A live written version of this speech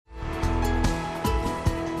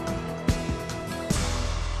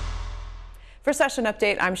For Session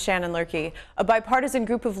Update, I'm Shannon Lurkey. A bipartisan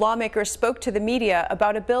group of lawmakers spoke to the media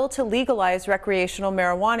about a bill to legalize recreational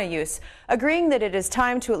marijuana use, agreeing that it is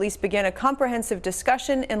time to at least begin a comprehensive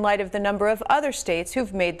discussion in light of the number of other states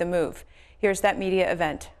who've made the move. Here's that media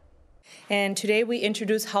event. And today we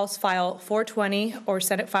introduce House File 420 or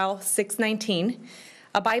Senate File 619,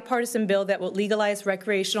 a bipartisan bill that will legalize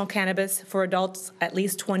recreational cannabis for adults at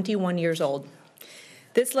least 21 years old.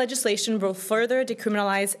 This legislation will further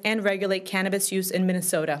decriminalize and regulate cannabis use in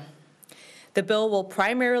Minnesota. The bill will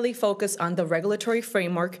primarily focus on the regulatory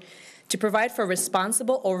framework to provide for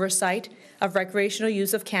responsible oversight of recreational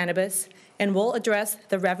use of cannabis and will address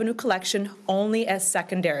the revenue collection only as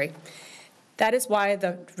secondary. That is why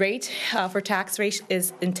the rate for tax rate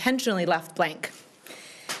is intentionally left blank.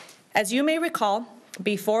 As you may recall,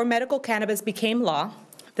 before medical cannabis became law,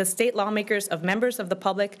 the state lawmakers of members of the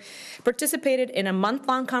public participated in a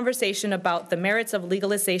month-long conversation about the merits of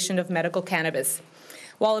legalization of medical cannabis.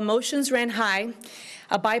 While emotions ran high,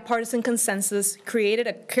 a bipartisan consensus created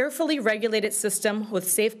a carefully regulated system with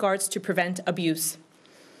safeguards to prevent abuse.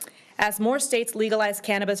 As more states legalize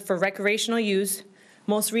cannabis for recreational use,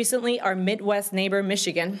 most recently our Midwest neighbor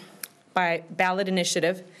Michigan, by ballot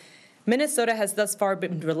initiative, Minnesota has thus far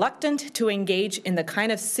been reluctant to engage in the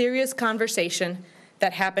kind of serious conversation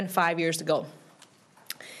that happened 5 years ago.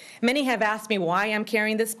 Many have asked me why I'm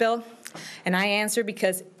carrying this bill, and I answer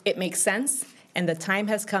because it makes sense and the time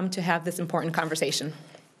has come to have this important conversation.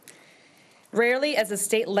 Rarely as a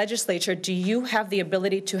state legislature do you have the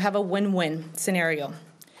ability to have a win-win scenario,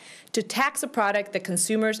 to tax a product that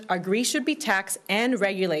consumers agree should be taxed and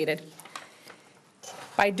regulated.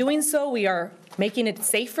 By doing so, we are making it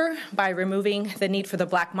safer by removing the need for the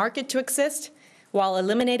black market to exist, while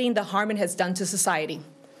eliminating the harm it has done to society.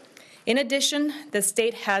 In addition, the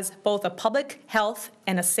state has both a public health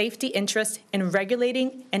and a safety interest in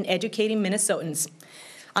regulating and educating Minnesotans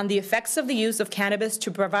on the effects of the use of cannabis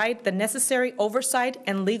to provide the necessary oversight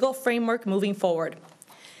and legal framework moving forward.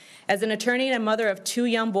 As an attorney and a mother of 2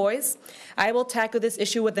 young boys, I will tackle this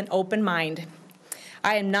issue with an open mind.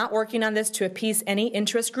 I am not working on this to appease any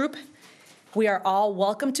interest group. We are all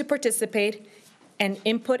welcome to participate, and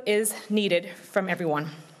input is needed from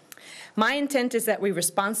everyone. My intent is that we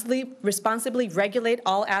responsibly regulate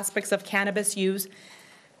all aspects of cannabis use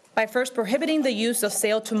by first prohibiting the use of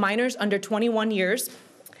sale to minors under 21 years,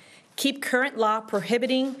 keep current law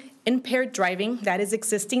prohibiting impaired driving, that is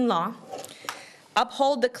existing law,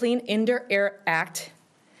 uphold the Clean Indoor Air Act,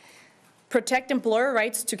 protect employer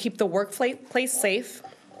rights to keep the workplace safe,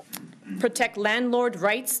 protect landlord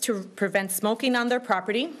rights to prevent smoking on their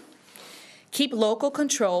property, keep local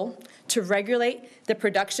control to regulate the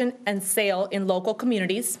production and sale in local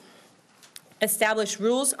communities, establish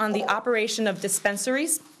rules on the operation of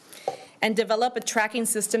dispensaries, and develop a tracking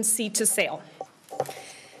system seed to sale.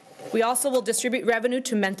 We also will distribute revenue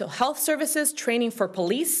to mental health services, training for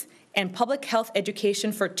police, and public health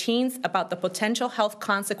education for teens about the potential health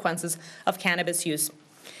consequences of cannabis use.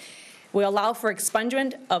 We allow for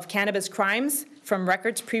expungement of cannabis crimes from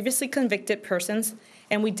records previously convicted persons,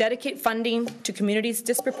 and we dedicate funding to communities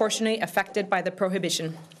disproportionately affected by the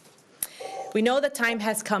prohibition. We know the time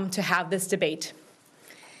has come to have this debate.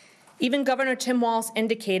 Even Governor Tim Walz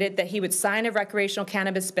indicated that he would sign a recreational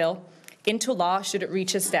cannabis bill into law should it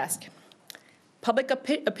reach his desk. Public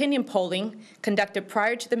opinion polling conducted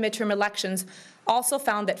prior to the midterm elections also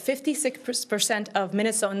found that 56% of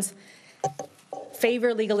Minnesotans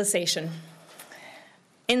favor legalization.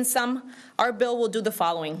 In sum, our bill will do the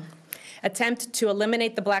following: attempt to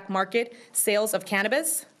eliminate the black market sales of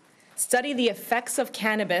cannabis, study the effects of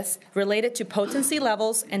cannabis related to potency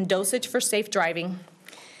levels and dosage for safe driving,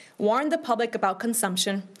 warn the public about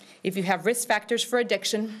consumption if you have risk factors for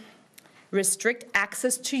addiction, restrict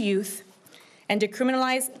access to youth, and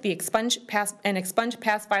decriminalize the expunge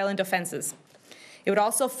past violent offenses. It would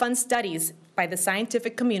also fund studies by the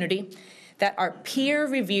scientific community that are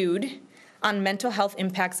peer-reviewed on mental health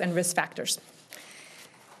impacts and risk factors.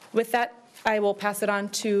 With that, I will pass it on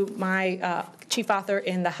to my chief author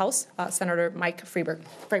in the House, Senator Mike Freiberg.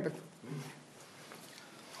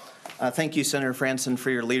 Thank you, Senator Franzen, for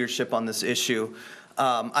your leadership on this issue.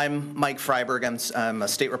 I'm Mike Freiberg. I'm a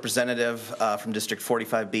state representative from District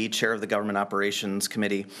 45B, chair of the Government Operations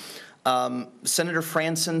Committee. Senator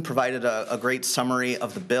Franzen provided a great summary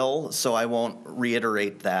of the bill, so I won't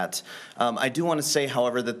reiterate that. I do want to say,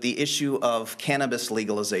 however, that the issue of cannabis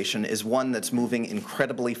legalization is one that's moving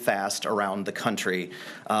incredibly fast around the country.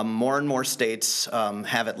 More and more states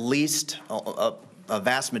have at least a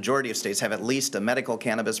vast majority of states have at least a medical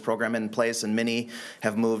cannabis program in place, and many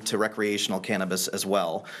have moved to recreational cannabis as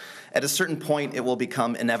well. At a certain point, it will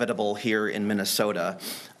become inevitable here in Minnesota.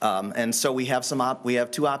 And so we have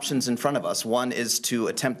two options in front of us. One is to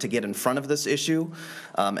attempt to get in front of this issue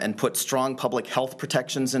and put strong public health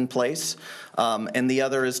protections in place. And the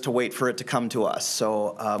other is to wait for it to come to us.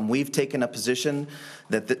 So we've taken a position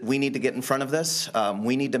that we need to get in front of this.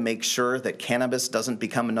 We need to make sure that cannabis doesn't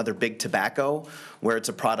become another big tobacco, where it's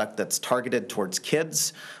a product that's targeted towards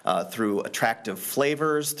kids through attractive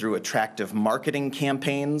flavors, through attractive marketing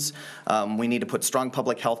campaigns. We need to put strong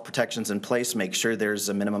public health protections in place, make sure there's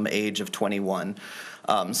a minimum age of 21.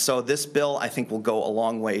 So this bill, I think, will go a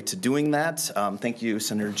long way to doing that. Thank you,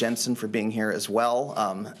 Senator Jensen, for being here as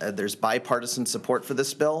well. There's bipartisan support for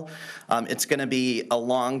this bill. It's going to be a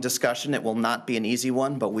long discussion. It will not be an easy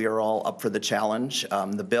one, but we are all up for the challenge.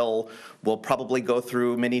 The bill will probably go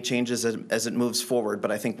through many changes as it moves forward,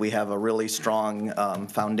 but I think we have a really strong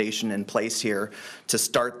foundation in place here to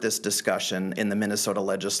start this discussion in the Minnesota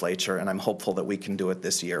legislature, and I'm hopeful that we can do it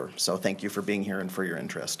this year. So thank you for being here and for your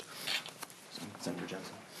interest. Senator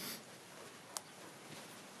Jensen.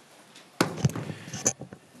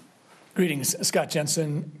 Greetings, Scott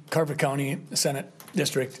Jensen, Carver County Senate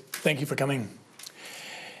District. Thank you for coming.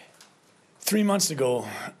 3 months ago,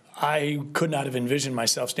 I could not have envisioned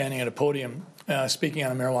myself standing at a podium speaking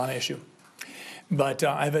on a marijuana issue. But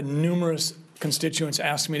I've had numerous constituents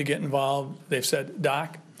ask me to get involved. They've said,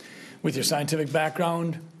 Doc, with your scientific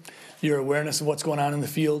background, your awareness of what's going on in the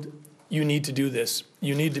field, you need to do this.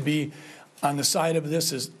 You need to be on the side of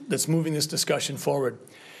this that's moving this discussion forward.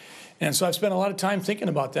 And so I've spent a lot of time thinking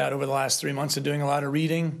about that over the last 3 months and doing a lot of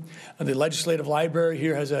reading. The legislative library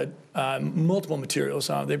here has multiple materials.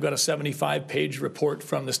 They've got a 75-page report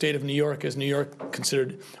from the state of New York, as New York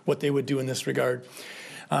considered what they would do in this regard.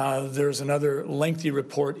 There's another lengthy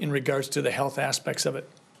report in regards to the health aspects of it.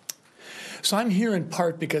 So I'm here in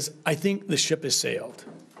part because I think the ship has sailed.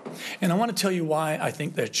 And I want to tell you why I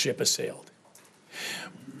think that ship has sailed.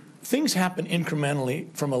 Things happen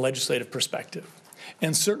incrementally from a legislative perspective,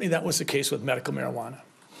 and certainly that was the case with medical marijuana.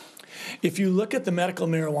 If you look at the medical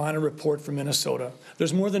marijuana report for Minnesota,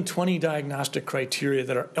 there's more than 20 diagnostic criteria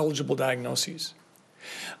that are eligible diagnoses.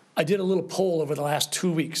 I did a little poll over the last 2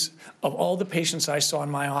 weeks of all the patients I saw in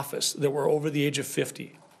my office that were over the age of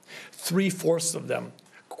 50. 3/4 of them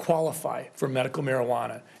qualify for medical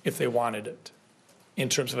marijuana if they wanted it, in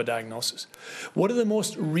terms of a diagnosis. What are the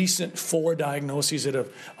most recent 4 diagnoses that have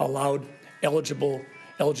allowed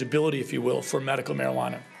eligibility, if you will, for medical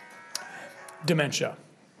marijuana? Dementia,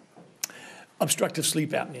 obstructive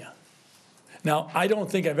sleep apnea. Now, I don't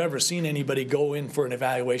think I've ever seen anybody go in for an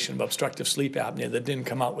evaluation of obstructive sleep apnea that didn't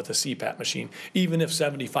come out with a CPAP machine, even if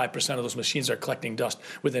 75% of those machines are collecting dust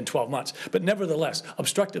within 12 months. But nevertheless,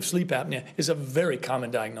 obstructive sleep apnea is a very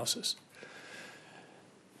common diagnosis.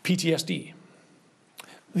 PTSD.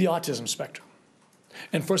 The autism spectrum.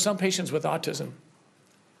 And for some patients with autism,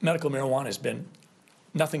 medical marijuana has been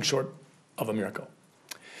nothing short of a miracle.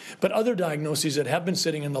 But other diagnoses that have been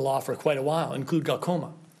sitting in the law for quite a while include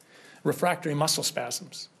glaucoma, refractory muscle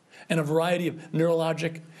spasms, and a variety of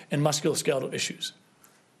neurologic and musculoskeletal issues.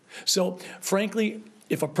 So, frankly,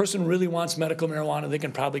 if a person really wants medical marijuana, they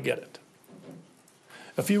can probably get it.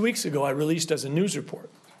 A few weeks ago, I released as a news report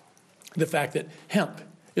the fact that hemp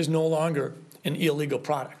is no longer an illegal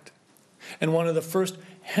product. And one of the first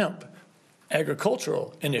hemp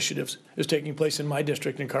agricultural initiatives is taking place in my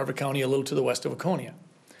district in Carver County, a little to the west of Waconia.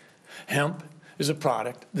 Hemp is a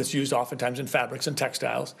product that's used oftentimes in fabrics and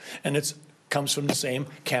textiles, and it comes from the same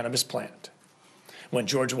cannabis plant. When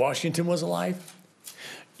George Washington was alive,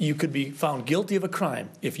 you could be found guilty of a crime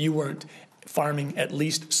if you weren't farming at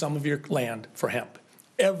least some of your land for hemp.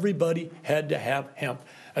 Everybody had to have hemp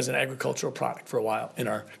as an agricultural product for a while in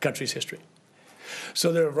our country's history.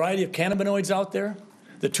 So there are a variety of cannabinoids out there.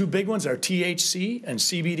 The 2 big ones are THC and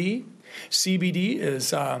CBD. CBD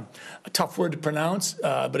is a tough word to pronounce,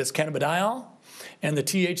 but it's cannabidiol. And the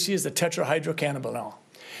THC is the tetrahydrocannabinol.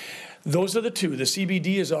 Those are the 2. The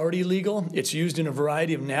CBD is already legal. It's used in a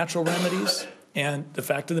variety of natural remedies. And the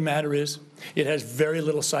fact of the matter is, it has very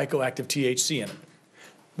little psychoactive THC in it.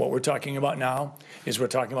 What we're talking about now is we're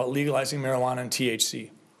talking about legalizing marijuana and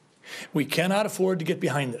THC. We cannot afford to get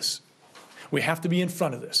behind this. We have to be in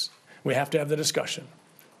front of this. We have to have the discussion.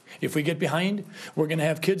 If we get behind, we're going to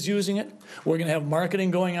have kids using it. We're going to have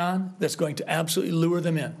marketing going on that's going to absolutely lure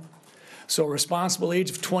them in. So a responsible age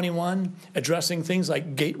of 21, addressing things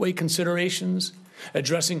like gateway considerations,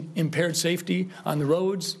 addressing impaired safety on the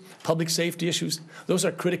roads, public safety issues, those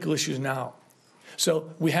are critical issues now.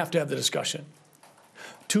 So we have to have the discussion.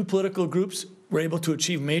 Two political groups were able to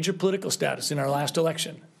achieve major political status in our last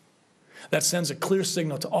election. That sends a clear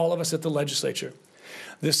signal to all of us at the legislature.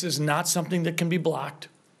 This is not something that can be blocked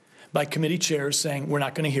by committee chairs saying we're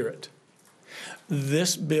not going to hear it.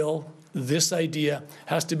 This bill, this idea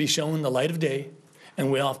has to be shown the light of day, and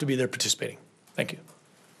we all have to be there participating. Thank you.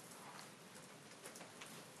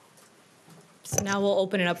 So now we'll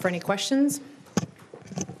open it up for any questions.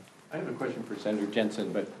 I have a question for Senator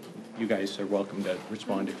Jensen, but you guys are welcome to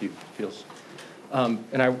respond if you feel.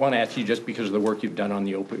 And I want to ask you, just because of the work you've done on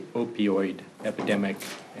the opioid epidemic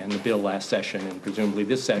and the bill last session and presumably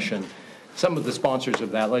this session, some of the sponsors of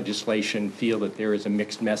that legislation feel that there is a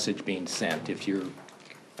mixed message being sent. If you're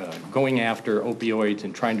going after opioids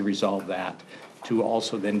and trying to resolve that, to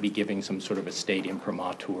also then be giving some sort of a state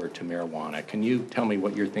imprimatur to marijuana. Can you tell me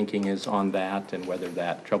what your thinking is on that and whether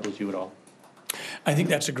that troubles you at all? I think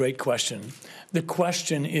that's a great question. The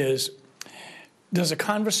question is, does a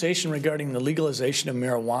conversation regarding the legalization of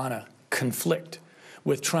marijuana conflict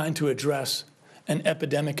with trying to address an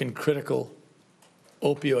epidemic and critical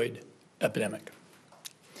opioid epidemic?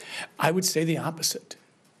 I would say the opposite.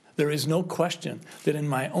 There is no question that in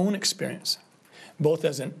my own experience, both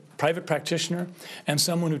as a private practitioner and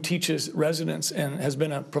someone who teaches residents and has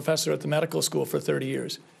been a professor at the medical school for 30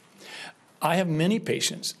 years, I have many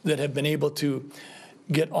patients that have been able to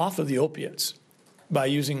get off of the opiates by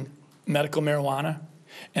using medical marijuana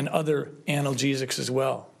and other analgesics as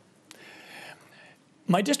well.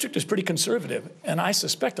 My district is pretty conservative, and I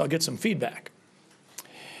suspect I'll get some feedback.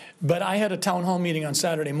 But I had a town hall meeting on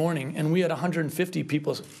Saturday morning, and we had 150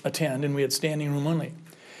 people attend, and we had standing room only.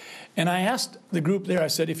 And I asked the group there, I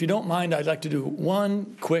said, if you don't mind, I'd like to do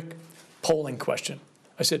one quick polling question.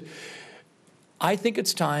 I said, I think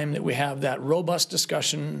it's time that we have that robust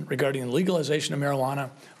discussion regarding the legalization of marijuana.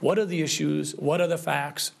 What are the issues? What are the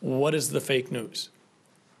facts? What is the fake news?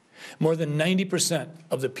 More than 90%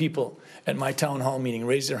 of the people at my town hall meeting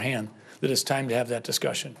raised their hand that it's time to have that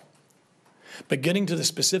discussion. But getting to the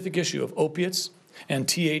specific issue of opiates and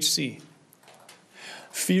THC,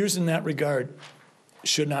 fears in that regard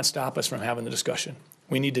should not stop us from having the discussion.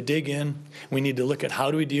 We need to dig in. We need to look at how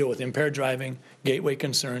do we deal with impaired driving, gateway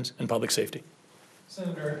concerns, and public safety.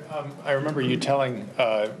 Senator, I remember you telling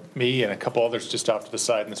me and a couple others just off to the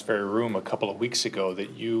side in this very room a couple of weeks ago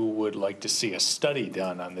that you would like to see a study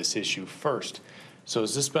done on this issue first. So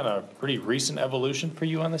has this been a pretty recent evolution for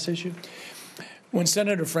you on this issue? When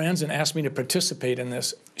Senator Franzen asked me to participate in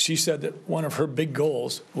this, she said that one of her big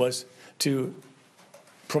goals was to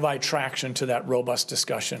provide traction to that robust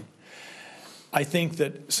discussion. I think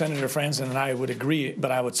that Senator Franzen and I would agree,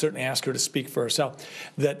 but I would certainly ask her to speak for herself,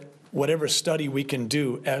 that whatever study we can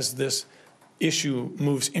do as this issue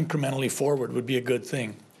moves incrementally forward would be a good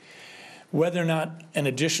thing. Whether or not an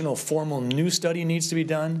additional formal new study needs to be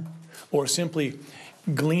done or simply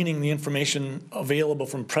gleaning the information available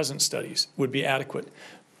from present studies would be adequate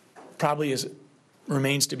probably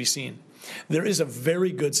remains to be seen. There is a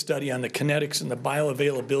very good study on the kinetics and the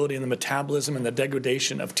bioavailability and the metabolism and the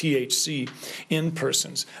degradation of THC in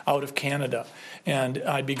persons out of Canada, and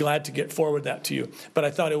I'd be glad to get forward that to you. But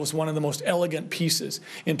I thought it was one of the most elegant pieces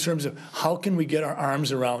in terms of how can we get our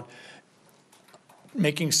arms around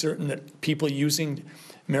making certain that people using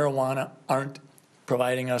marijuana aren't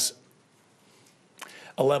providing us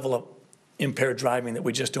a level of impaired driving that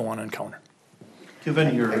we just don't want to encounter.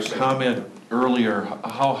 Given your comment earlier,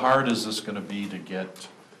 how hard is this going to be to get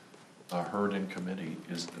heard in committee?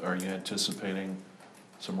 Are you anticipating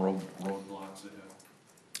some roadblocks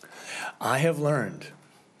ahead? I have learned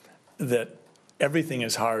that everything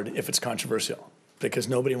is hard if it's controversial because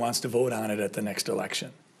nobody wants to vote on it at the next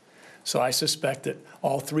election. So I suspect that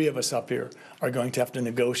all three of us up here are going to have to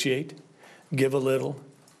negotiate, give a little,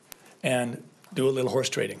 and do a little horse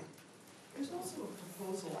trading. There's also a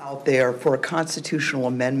proposal out there for a constitutional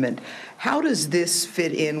amendment. How does this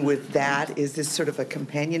fit in with that? Is this sort of a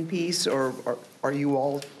companion piece, or are you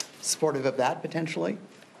all supportive of that potentially?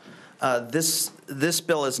 This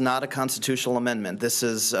bill is not a constitutional amendment. This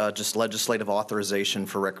is just legislative authorization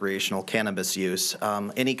for recreational cannabis use.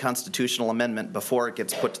 Any constitutional amendment before it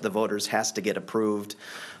gets put to the voters has to get approved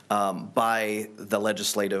by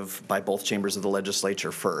both chambers of the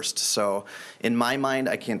legislature first. So in my mind,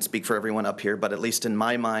 I can't speak for everyone up here, but at least in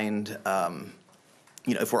my mind,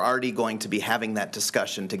 if we're already going to be having that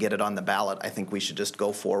discussion to get it on the ballot, I think we should just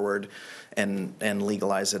go forward and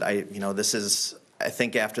legalize it. I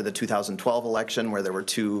think after the 2012 election, where there were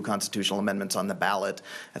 2 constitutional amendments on the ballot,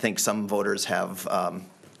 I think some voters have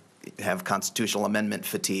constitutional amendment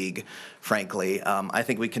fatigue, frankly. I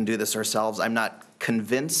think we can do this ourselves. I'm not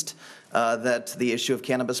convinced that the issue of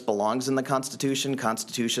cannabis belongs in the Constitution.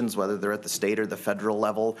 Constitutions, whether they're at the state or the federal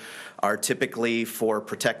level, are typically for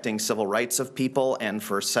protecting civil rights of people and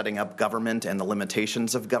for setting up government and the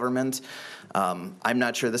limitations of government. I'm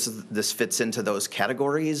not sure this fits into those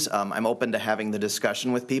categories. I'm open to having the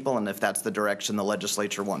discussion with people, and if that's the direction the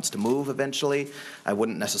legislature wants to move eventually, I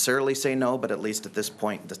wouldn't necessarily say no, but at least at this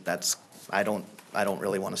point, I don't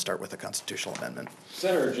really want to start with a constitutional amendment.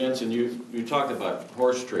 Senator Jensen, you talked about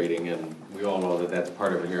horse trading, and we all know that that's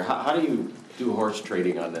part of it here. How do you do horse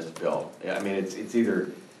trading on this bill? I mean, it's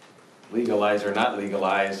either legalize or not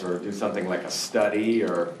legalize, or do something like a study,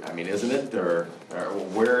 or, I mean, isn't it? Or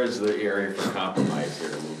where is the area for compromise here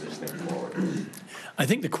to move this thing forward? I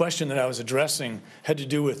think the question that I was addressing had to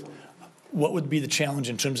do with what would be the challenge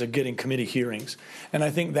in terms of getting committee hearings. And I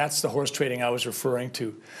think that's the horse trading I was referring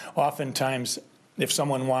to. Oftentimes, if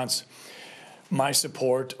someone wants my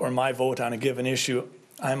support or my vote on a given issue,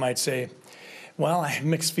 I might say, well, I have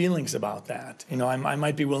mixed feelings about that. You know, I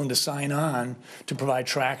might be willing to sign on to provide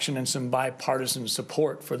traction and some bipartisan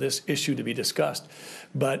support for this issue to be discussed.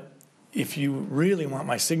 But if you really want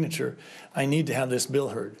my signature, I need to have this bill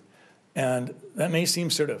heard. And that may seem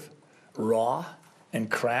sort of raw and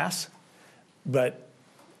crass, but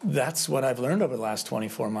that's what I've learned over the last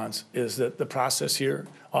 24 months, is that the process here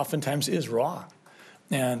oftentimes is raw.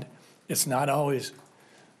 And it's not always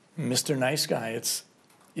Mr. Nice Guy. It's,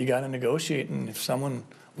 you got to negotiate, and if someone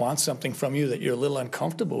wants something from you that you're a little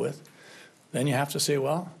uncomfortable with, then you have to say,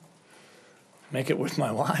 well, make it worth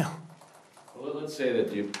my while. Well, let's say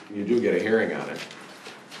that you do get a hearing on it.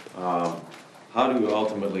 How do you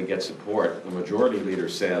ultimately get support? The majority leader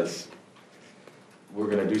says, we're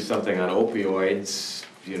going to do something on opioids.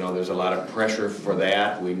 You know, there's a lot of pressure for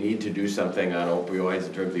that. We need to do something on opioids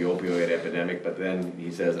in terms of the opioid epidemic. But then he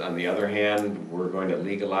says, on the other hand, we're going to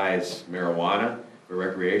legalize marijuana for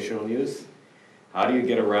recreational use. How do you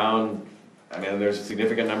get around? I mean, there's a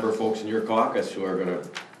significant number of folks in your caucus who are going to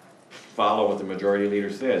follow what the majority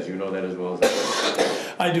leader says. You know that as well as I do.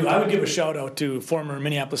 I do. I would give a shout out to former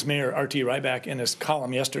Minneapolis Mayor R.T. Ryback in his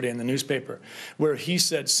column yesterday in the newspaper, where he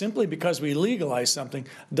said, simply because we legalize something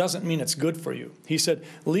doesn't mean it's good for you. He said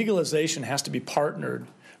legalization has to be partnered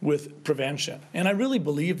with prevention. And I really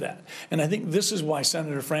believe that. And I think this is why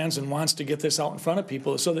Senator Franzen wants to get this out in front of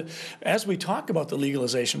people, so that as we talk about the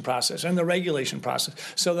legalization process and the regulation process,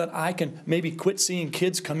 so that I can maybe quit seeing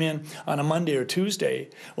kids come in on a Monday or Tuesday,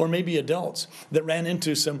 or maybe adults that ran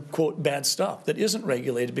into some, quote, bad stuff that isn't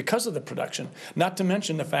regulated because of the production. Not to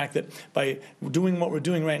mention the fact that by doing what we're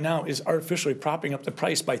doing right now is artificially propping up the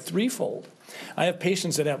price by threefold. I have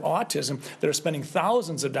patients that have autism that are spending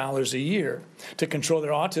thousands of dollars a year to control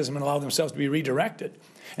their autism and allow themselves to be redirected.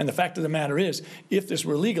 And the fact of the matter is, if this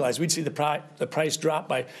were legalized, we'd see the price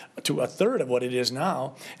drop to a third of what it is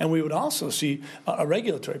now, and we would also see a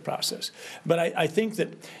regulatory process. But I think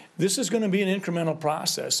that this is going to be an incremental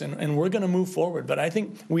process, and we're going to move forward. But I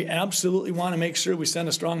think we absolutely want to make sure we send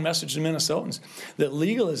a strong message to Minnesotans that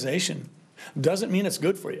legalization doesn't mean it's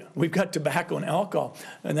good for you. We've got tobacco and alcohol,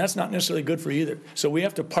 and that's not necessarily good for either. So we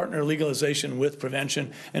have to partner legalization with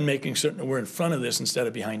prevention and making certain that we're in front of this instead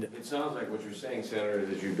of behind it. It sounds like what you're saying, Senator, is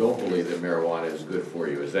that you don't believe that marijuana is good for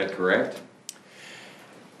you. Is that correct?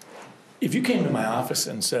 If you came to my office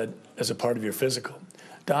and said, as a part of your physical,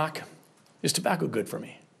 Doc, is tobacco good for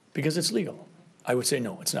me? Because it's legal. I would say,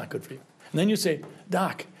 no, it's not good for you. And then you'd say,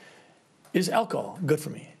 Doc, is alcohol good for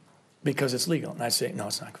me? Because it's legal. And I'd say, no,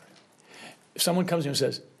 it's not good for you. If someone comes to me and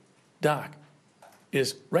says, Doc,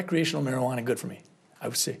 is recreational marijuana good for me? I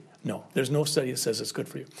would say, no. There's no study that says it's good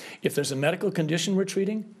for you. If there's a medical condition we're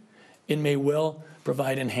treating, it may well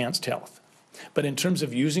provide enhanced health. But in terms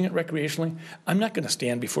of using it recreationally, I'm not going to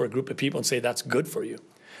stand before a group of people and say that's good for you.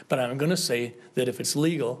 But I'm going to say that if it's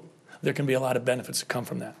legal, there can be a lot of benefits that come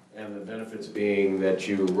from that. And the benefits being that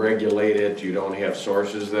you regulate it, you don't have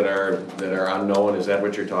sources that are unknown. Is that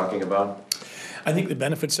what you're talking about? I think the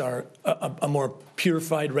benefits are a more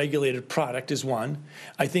purified, regulated product is one.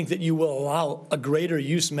 I think that you will allow a greater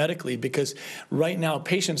use medically, because right now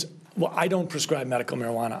patients, well, I don't prescribe medical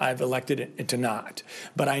marijuana. I've elected it to not.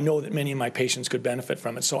 But I know that many of my patients could benefit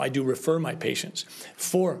from it. So I do refer my patients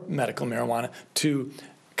for medical marijuana to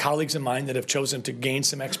colleagues of mine that have chosen to gain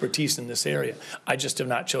some expertise in this area. I just have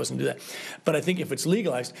not chosen to do that. But I think if it's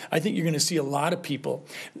legalized, I think you're going to see a lot of people,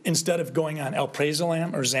 instead of going on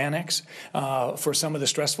alprazolam or Xanax for some of the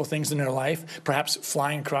stressful things in their life, perhaps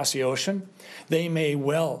flying across the ocean, they may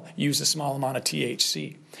well use a small amount of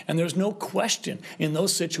THC. And there's no question in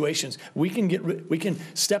those situations we can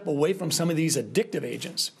step away from some of these addictive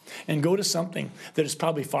agents and go to something that is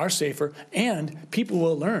probably far safer, and people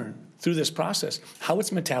will learn through this process, how it's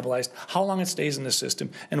metabolized, how long it stays in the system,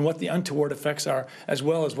 and what the untoward effects are, as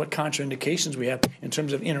well as what contraindications we have in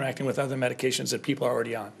terms of interacting with other medications that people are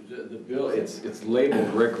already on. The bill, it's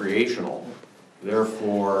labeled recreational.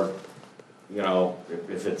 Therefore, you know,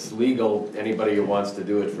 if it's legal, anybody who wants to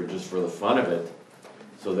do it just for the fun of it.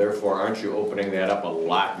 So therefore, aren't you opening that up a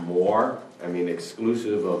lot more? I mean,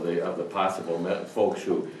 exclusive of the possible folks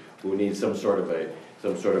who need some sort of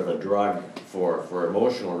a drug for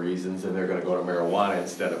emotional reasons, and they're going to go to marijuana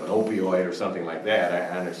instead of an opioid or something like that.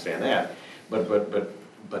 I understand that,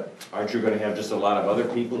 but aren't you going to have just a lot of other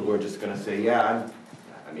people who are just going to say, yeah,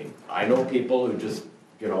 I mean, I know people who just,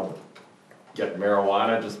 you know, get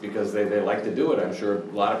marijuana just because they like to do it. I'm sure a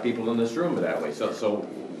lot of people in this room are that way. So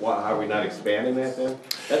how are we not expanding that then?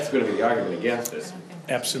 That's going to be the argument against this.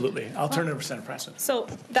 Absolutely. I'll turn it over to Senator Franzen. So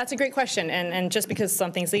that's a great question, and just because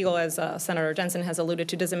something's legal, as Senator Jensen has alluded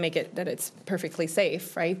to, doesn't make it that it's perfectly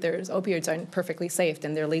safe, right? Opioids aren't perfectly safe,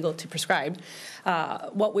 and they're legal to prescribe.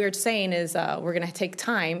 What we're saying is we're going to take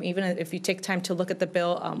time, even if you take time to look at the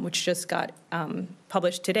bill, which just got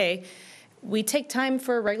published today. We take time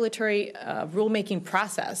for a regulatory rulemaking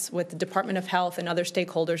process with the Department of Health and other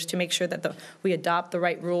stakeholders to make sure that we adopt the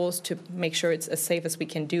right rules to make sure it's as safe as we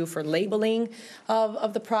can do for labeling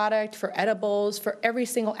of the product, for edibles, for every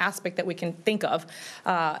single aspect that we can think of.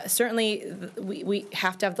 Certainly, we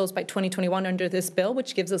have to have those by 2021 under this bill,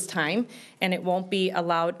 which gives us time, and it won't be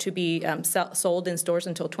allowed to be sold in stores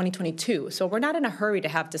until 2022. So we're not in a hurry to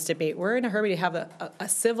have this debate. We're in a hurry to have a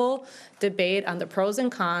civil debate on the pros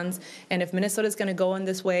and cons, and if Minnesota is going to go in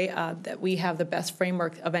this way, that we have the best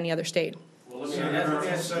framework of any other state. Well,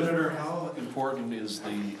 Senator, how important is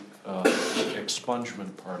the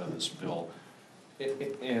expungement part of this bill?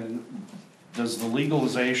 And does the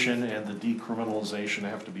legalization and the decriminalization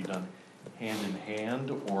have to be done hand in hand,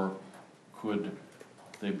 or could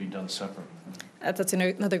they be done separately? That's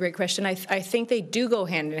another great question. I think they do go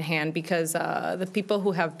hand in hand, because the people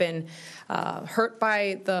who have been hurt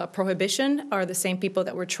by the prohibition are the same people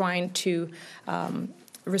that we're trying to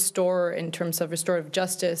restore in terms of restorative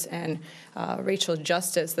justice and racial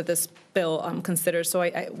justice that this bill considers. So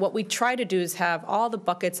what we try to do is have all the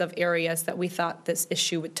buckets of areas that we thought this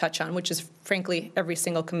issue would touch on, which is frankly every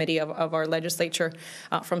single committee of our legislature,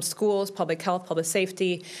 from schools, public health, public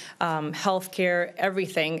safety, healthcare,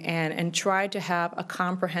 everything, and try to have a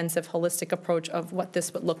comprehensive, holistic approach of what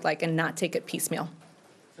this would look like and not take it piecemeal.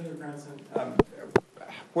 Senator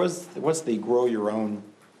Franzen, what's the grow your own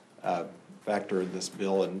factor in this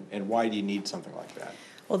bill, and why do you need something like that?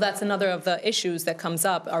 Well, that's another of the issues that comes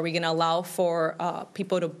up. Are we going to allow for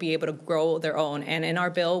people to be able to grow their own? And in our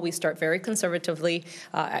bill, we start very conservatively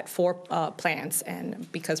at 4 plants, and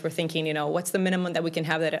because we're thinking, you know, what's the minimum that we can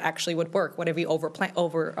have that it actually would work? What if we water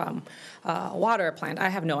a plant? I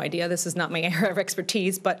have no idea. This is not my area of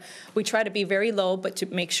expertise, but we try to be very low, but to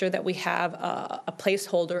make sure that we have a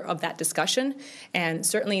placeholder of that discussion. And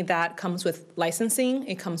certainly that comes with licensing.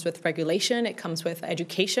 It comes with regulation. It comes with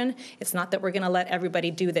education. It's not that we're going to let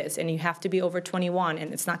everybody do this, and you have to be over 21,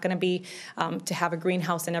 and it's not going to be to have a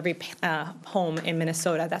greenhouse in every home in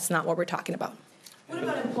Minnesota. That's not what we're talking about. What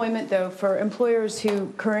about employment, though, for employers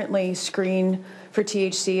who currently screen for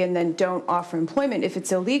THC and then don't offer employment? If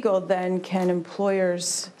it's illegal, then can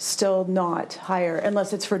employers still not hire,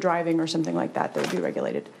 unless it's for driving or something like that would be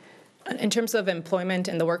regulated? In terms of employment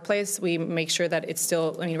in the workplace, we make sure that it's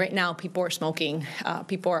still, I mean, right now people are smoking,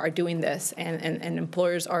 people are doing this, and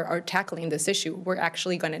employers are tackling this issue. We're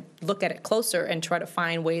actually going to look at it closer and try to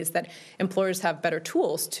find ways that employers have better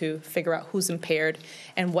tools to figure out who's impaired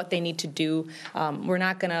and what they need to do. We're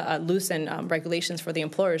not going to loosen regulations for the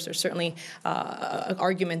employers. There's certainly an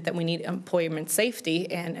argument that we need employment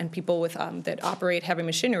safety and people with that operate heavy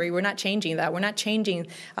machinery. We're not changing that. We're not changing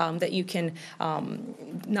that you can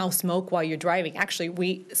now smoke while you're driving. Actually,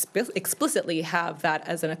 we explicitly have that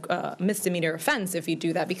as a misdemeanor offense if you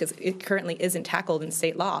do that, because it currently isn't tackled in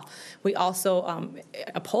state law. We also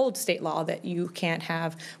uphold state law that you can't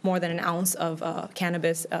have more than an ounce of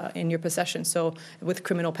cannabis in your possession. So with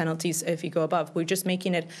criminal penalties if you go above. We're just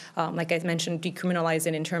making it, like I mentioned, decriminalize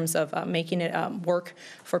it in terms of making it work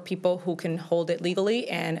for people who can hold it legally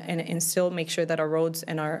and still make sure that our roads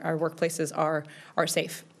and our workplaces are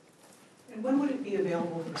safe. And when would it be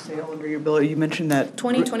available for sale under your bill? You mentioned that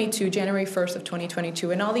 2022, January 1st of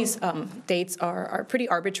 2022, and all these dates are pretty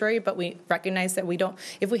arbitrary, but we recognize that we don't.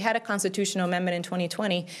 If we had a constitutional amendment in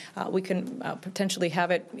 2020, we can potentially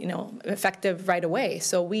have it, you know, effective right away.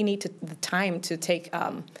 So we need the time to take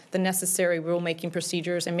the necessary rulemaking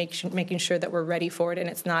procedures and making sure that we're ready for it, and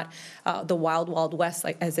it's not the wild, wild west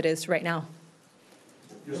like as it is right now.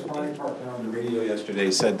 Your spine partner on the radio yesterday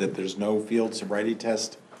said that there's no field sobriety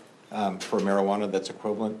test for marijuana that's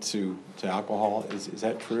equivalent to alcohol. Is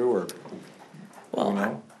that true, or Well, do we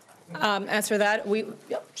know? As for that,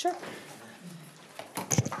 yep, sure.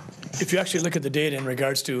 If you actually look at the data in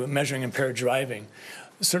regards to measuring impaired driving,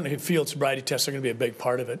 certainly field sobriety tests are going to be a big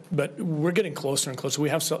part of it, but we're getting closer and closer. We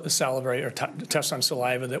have salivary or tests on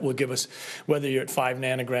saliva that will give us whether you're at 5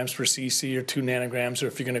 nanograms per cc or 2 nanograms, or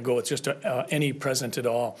if you're going to go with just any present at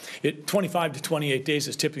all. 25 to 28 days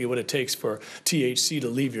is typically what it takes for THC to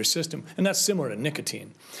leave your system, and that's similar to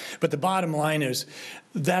nicotine. But the bottom line is,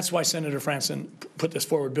 that's why Senator Franzen put this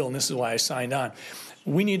forward bill, and this is why I signed on.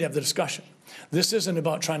 We need to have the discussion. This isn't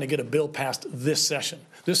about trying to get a bill passed this session.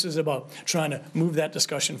 This is about trying to move that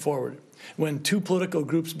discussion forward. When two political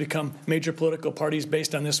groups become major political parties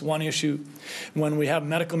based on this one issue, when we have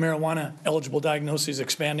medical marijuana eligible diagnoses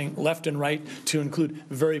expanding left and right to include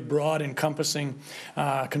very broad encompassing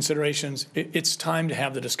considerations, it's time to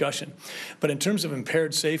have the discussion. But in terms of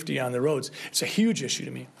impaired safety on the roads, it's a huge issue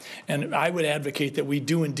to me. And I would advocate that we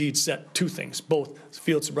do indeed set two things, both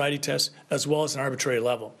field sobriety tests as well as an arbitrary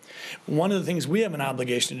level. One of the things we have an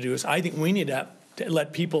obligation to do is I think we need to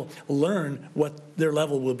let people learn what their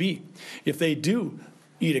level will be. If they do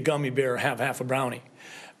eat a gummy bear or have half a brownie,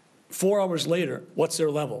 4 hours later, what's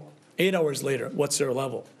their level? 8 hours later, what's their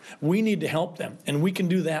level? We need to help them, and we can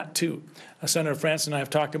do that too. Senator Franzen and I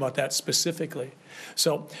have talked about that specifically.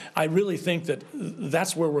 So I really think that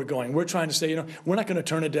that's where we're going. We're trying to say, we're not going to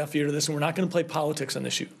turn a deaf ear to this, and we're not going to play politics on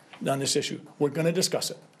this issue. We're going to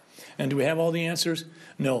discuss it. And do we have all the answers?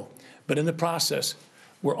 No. But in the process,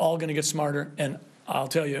 we're all going to get smarter, and I'll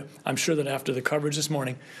tell you, I'm sure that after the coverage this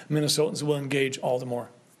morning, Minnesotans will engage all the more.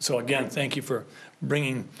 So again, thank you for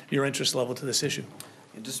bringing your interest level to this issue.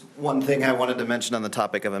 Just one thing I wanted to mention on the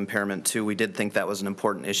topic of impairment too. We did think that was an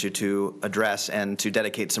important issue to address and to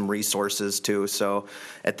dedicate some resources to. So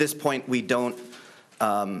at this point, we don't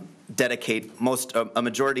dedicate a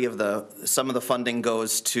majority of some of the funding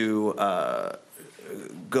goes to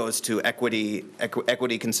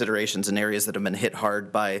equity considerations in areas that have been hit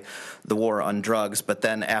hard by the war on drugs. But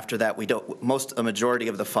then after that, a majority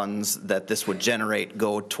of the funds that this would generate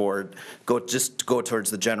go towards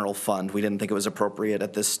the general fund. We didn't think it was appropriate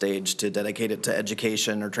at this stage to dedicate it to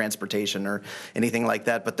education or transportation or anything like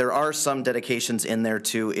that. But there are some dedications in there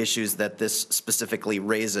to issues that this specifically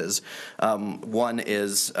raises. One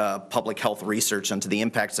is public health research into the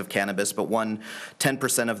impacts of cannabis, but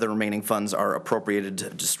 10% of the remaining funds are appropriated,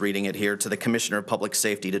 just reading it here, to the Commissioner of Public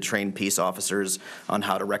Safety to train peace officers on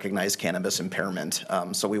how to recognize cannabis impairment.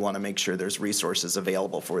 So we want to make sure there's resources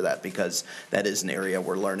available for that, because that is an area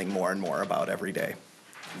we're learning more and more about every day.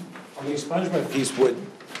 On the expungement piece,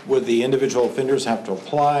 would the individual offenders have to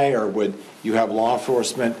apply, or would you have law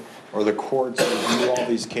enforcement or the courts review all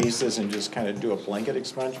these cases and just kind of do a blanket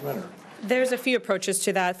expungement? Or? There's a few approaches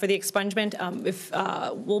to that. For the expungement,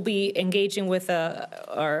 we'll be engaging with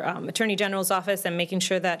our Attorney General's office and making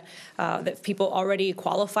sure that that people already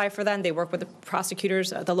qualify for that, and they work with the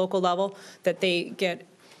prosecutors at the local level, that they get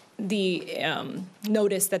the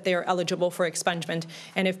notice that they are eligible for expungement.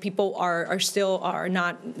 And if people are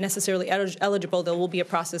not necessarily eligible, there will be a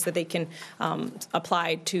process that they can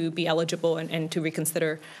apply to be eligible and to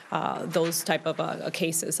reconsider those type of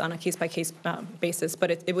cases on a case-by-case basis.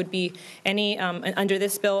 But it would be any, under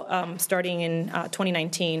this bill, starting in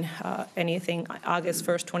 2019, anything August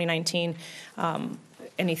 1st, 2019,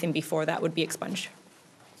 anything before that would be expunged.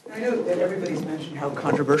 I know that everybody's mentioned how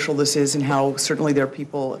controversial this is and how certainly there are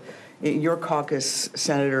people in your caucus,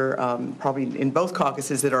 Senator, probably in both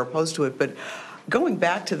caucuses, that are opposed to it. But going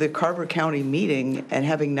back to the Carver County meeting and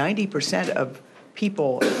having 90% of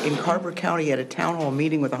people in Carver County at a town hall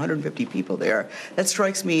meeting with 150 people there, that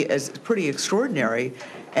strikes me as pretty extraordinary.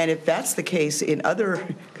 And if that's the case in other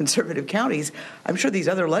conservative counties, I'm sure these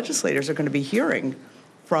other legislators are going to be hearing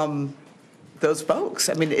from those folks.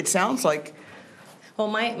 I mean, it sounds like. Well,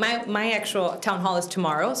 my actual town hall is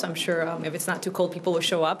tomorrow, so I'm sure if it's not too cold, people will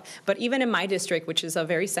show up. But even in my district, which is a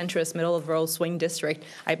very centrist, middle-of-the-road swing district,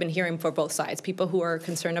 I've been hearing for both sides. People who are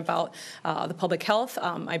concerned about the public health.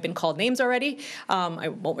 I've been called names already. I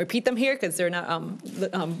won't repeat them here because they're not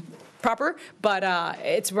proper, but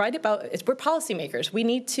we're policymakers. We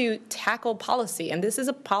need to tackle policy, and this is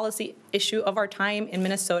a policy issue of our time in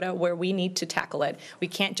Minnesota where we need to tackle it. We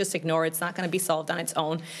can't just ignore it. It's not going to be solved on its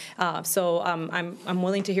own. So I'm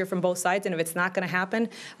willing to hear from both sides, and if it's not going to happen,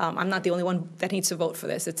 I'm not the only one that needs to vote for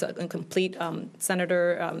this. It's a complete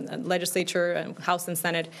senator, legislature, House and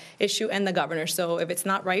Senate issue, and the governor. So if it's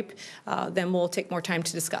not ripe, then we'll take more time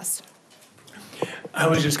to discuss. I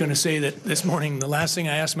was just going to say that this morning, the last thing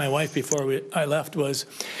I asked my wife before I left was,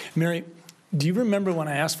 Mary, do you remember when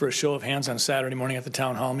I asked for a show of hands on Saturday morning at the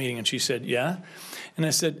town hall meeting? And she said, yeah. And I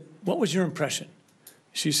said, what was your impression?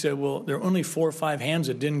 She said, well, there were only 4 or 5 hands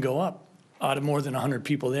that didn't go up out of more than 100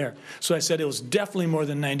 people there. So I said it was definitely more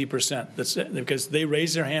than 90%. That's because they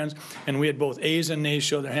raised their hands, and we had both A's and Nays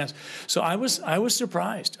show their hands. So I was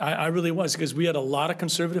surprised. I really was, because we had a lot of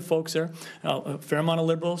conservative folks there, a fair amount of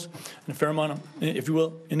liberals, and a fair amount of, if you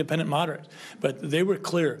will, independent moderates. But they were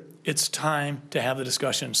clear. It's time to have the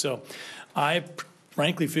discussion. So I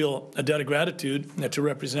frankly feel a debt of gratitude to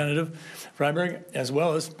Representative Freiberg as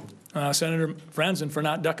well as Senator Franzen for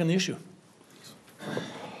not ducking the issue.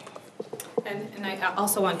 And I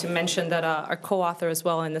also want to mention that our co-author as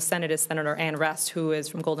well in the Senate is Senator Ann Rest, who is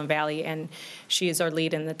from Golden Valley, and she is our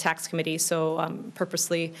lead in the tax committee. So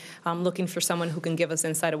purposely looking for someone who can give us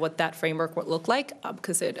insight of what that framework would look like,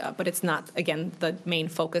 but it's not, again, the main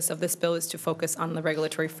focus of this bill is to focus on the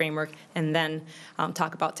regulatory framework and then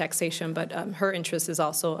talk about taxation. But her interest is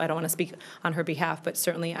also, I don't want to speak on her behalf, but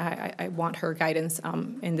certainly I want her guidance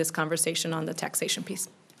in this conversation on the taxation piece.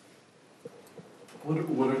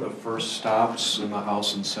 What are the first stops in the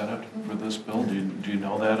House and Senate for this bill? Do you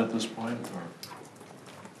know that at this point? Or?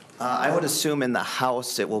 I would assume in the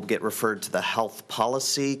House it will get referred to the Health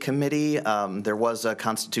Policy Committee. There was a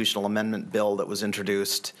constitutional amendment bill that was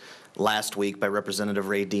introduced last week by Representative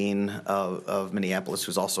Ray Dean of Minneapolis,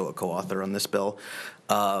 who's also a co-author on this bill,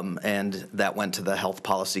 and that went to the Health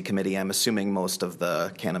Policy Committee. I'm assuming most of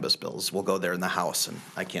the cannabis bills will go there in the House, and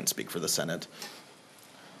I can't speak for the Senate.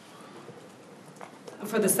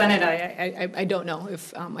 For the Senate, I don't know.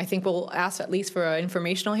 If I think we'll ask at least for an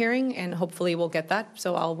informational hearing, and hopefully we'll get that.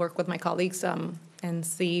 So I'll work with my colleagues and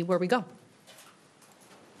see where we go.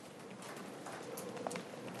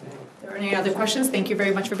 If there are any other questions, thank you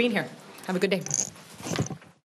very much for being here. Have a good day.